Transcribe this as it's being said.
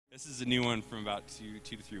This is a new one from about two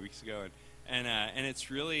to 3 weeks ago, and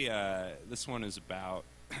it's really this one is about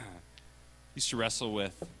used to wrestle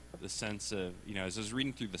with the sense of, as I was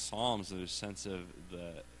reading through the Psalms, there's a sense of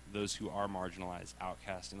those who are marginalized,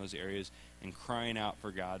 outcast in those areas, and crying out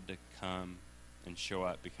for God to come and show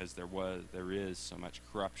up, because there is so much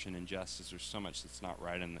corruption, injustice. There's so much that's not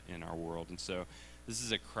right in our world, and so this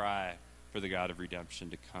is a cry for the God of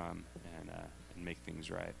redemption to come and make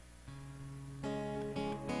things right.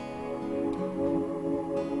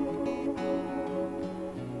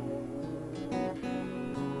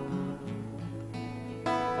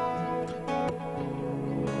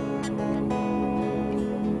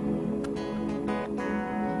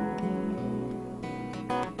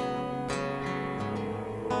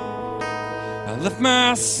 I left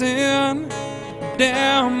my sin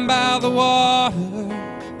down by the water,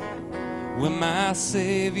 where my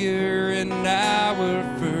Savior and I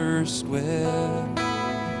were first wed.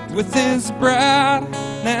 With His bride,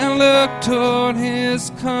 now look toward His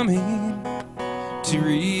coming, to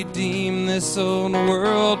redeem this old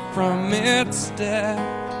world from its death.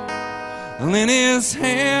 And in His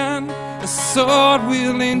hand, a sword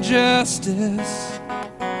wielding justice,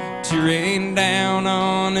 to rain down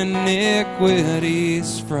on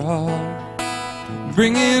iniquity's fraud,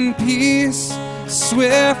 bringing peace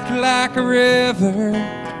swift like a river,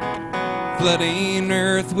 flooding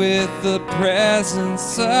earth with the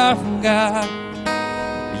presence of God.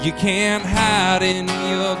 You can't hide in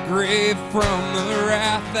your grave from the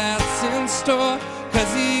wrath that's in store,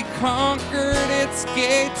 'cause He conquered its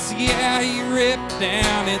gates, yeah, He ripped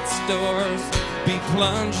down its doors. Be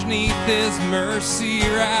plunged neath His mercy,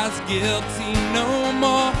 rise guilty no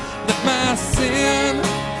more. Let my sin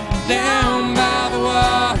down by the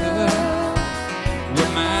water,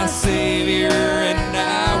 where my Savior and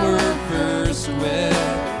I were first wed.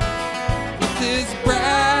 With His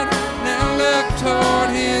bride, now look toward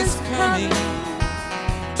His coming,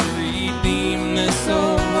 to redeem this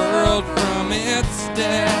old world from its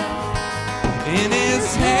death. In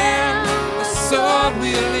His hand, a sword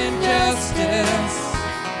wielding justice,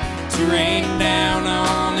 to rain down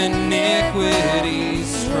on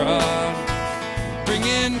iniquity's fraud,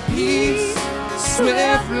 bringing peace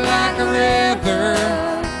swift like a river,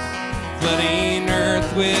 flooding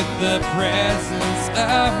earth with the presence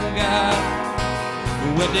of God.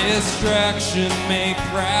 Where destruction may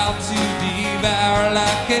proud to devour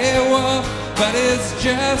like a wolf, but His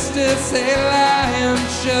justice a lion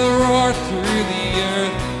shall roar through the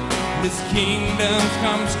earth. His kingdom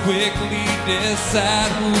comes quickly,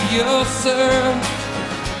 decide who you'll serve.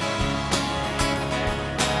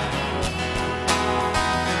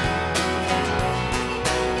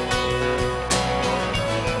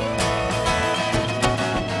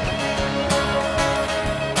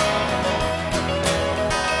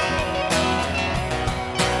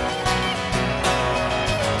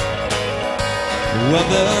 Well,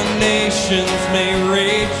 the nations may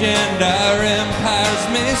rage and our empires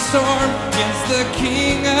may storm against the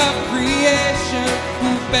King of creation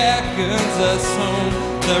who beckons us home.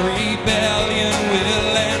 The rebellion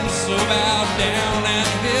will end, so bow down at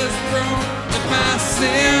His throne. With my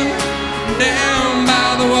sin down by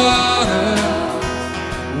the water,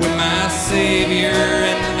 where my Savior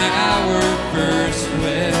and I were first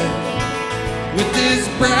wed. With His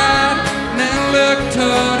bride, now look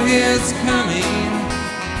toward His coming,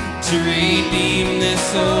 to redeem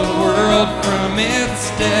this old world from its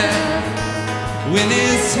death. When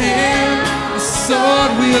His hand, a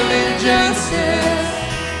sword wielding justice,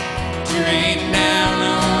 to rain down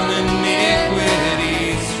on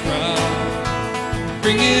iniquity's fraud,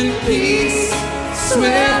 bringing peace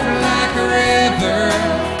swift like a river,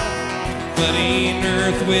 flooding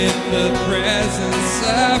earth with the presence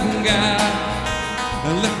of God. I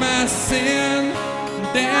left my sin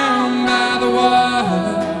down by the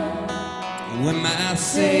water, when my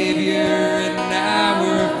Savior and I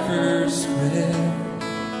were first wed.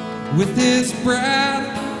 With His bride,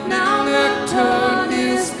 now look toward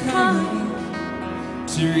His coming,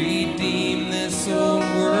 to redeem this old